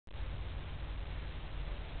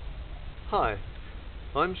Hi,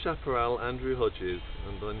 I'm Chaparral Andrew Hodges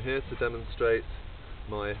and I'm here to demonstrate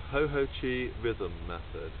my ho-ho-chi rhythm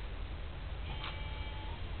method.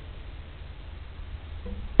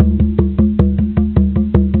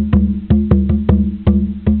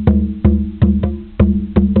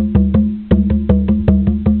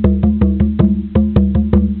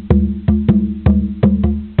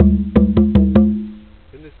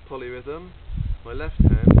 In this polyrhythm, my left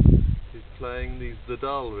hand is playing the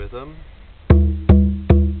zadal rhythm,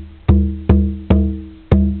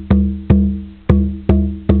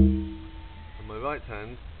 and my right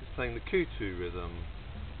hand is playing the kutu rhythm.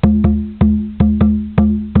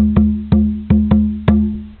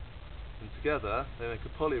 And together they make a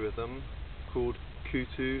polyrhythm called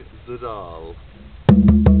kutu zadal.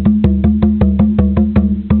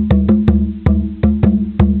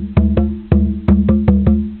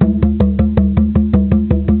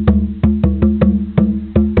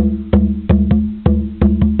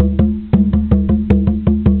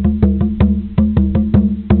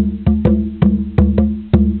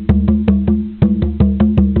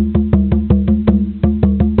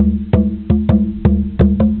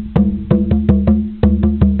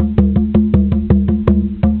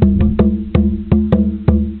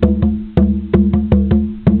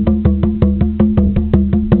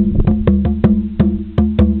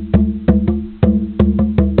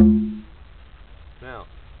 Now,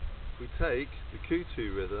 if we take the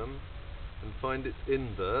kutu rhythm and find its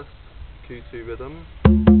inverse, kutu rhythm,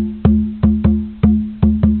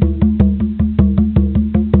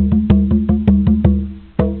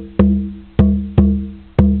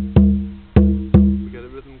 we get a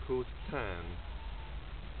rhythm called tan.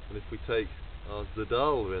 And if we take our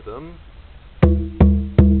zadal rhythm,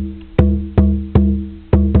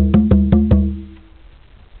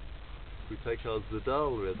 we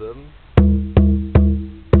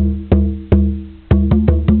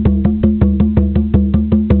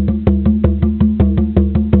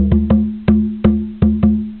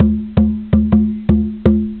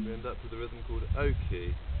end up with a rhythm called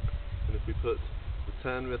oki. And if we put the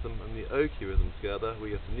tan rhythm and the oki rhythm together, we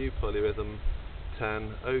get a new polyrhythm,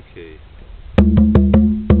 tan oki.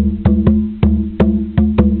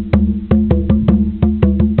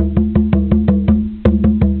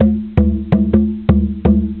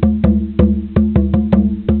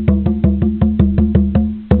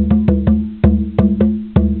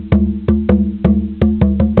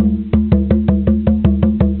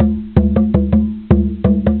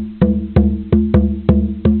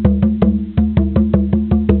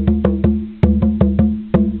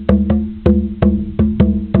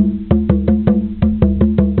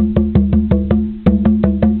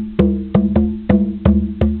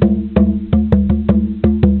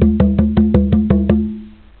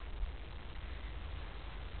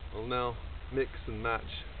 I'll now mix and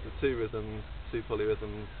match the two rhythms, two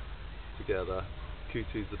polyrhythms together,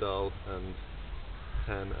 kutu zadal and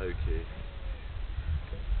tan oki.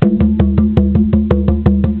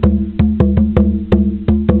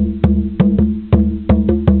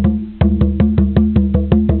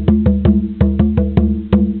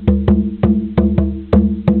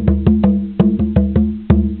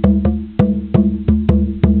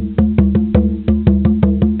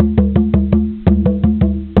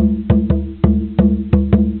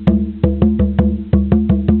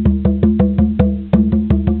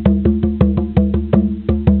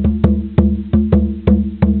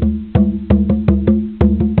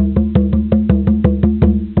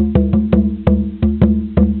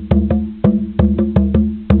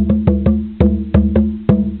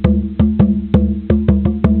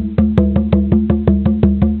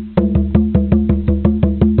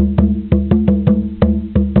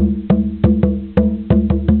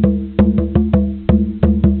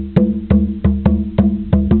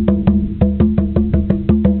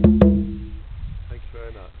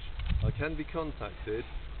 I can be contacted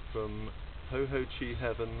from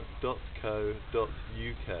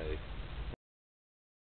hohochiheaven.co.uk.